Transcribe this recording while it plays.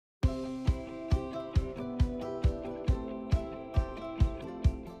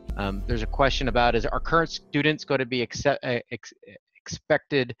There's a question about, is our current students going to be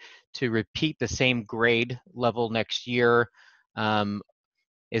expected to repeat the same grade level next year?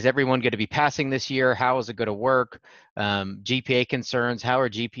 Is everyone going to be passing this year? How is it going to work? GPA concerns, how are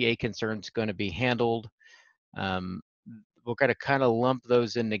GPA concerns going to be handled? We're going to kind of lump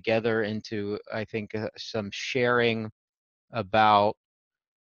those in together into, I think, some sharing about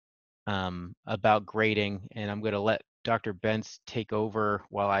grading, and I'm going to let Dr. Bentz take over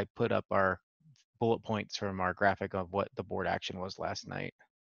while I put up our bullet points from our graphic of what the board action was last night.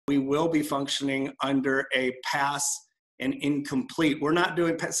 We will be functioning under a pass and incomplete. We're not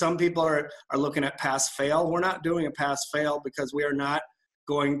doing, some people are looking at pass-fail. We're not doing a pass-fail because we are not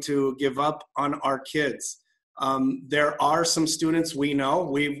going to give up on our kids. There are some students we know,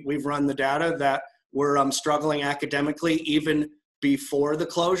 we've run the data, that were struggling academically even before the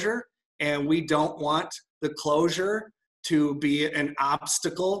closure, and we don't want the closure to be an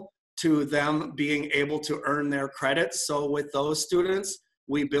obstacle to them being able to earn their credits. So with those students,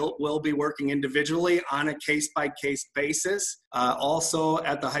 we will be working individually on a case-by-case basis. Also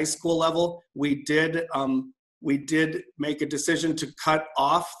at the high school level, we did make a decision to cut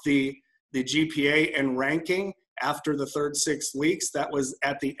off the GPA and ranking after the third 6 weeks. That was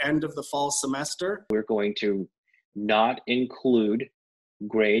at the end of the fall semester. We're going to not include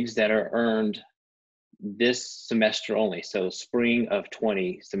grades that are earned this semester only, so spring of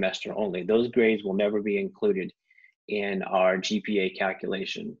 20 semester only. Those grades will never be included in our GPA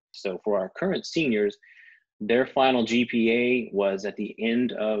calculation. So for our current seniors, their final GPA was at the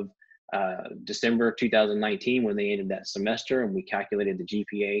end of December 2019 when they ended that semester, and we calculated the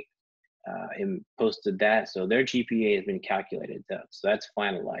GPA and posted that. So their GPA has been calculated, so that's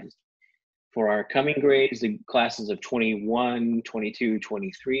finalized. For our coming grades, the classes of 21, 22,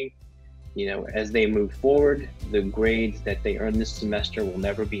 23, as they move forward, the grades that they earn this semester will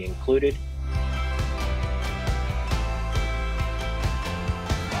never be included.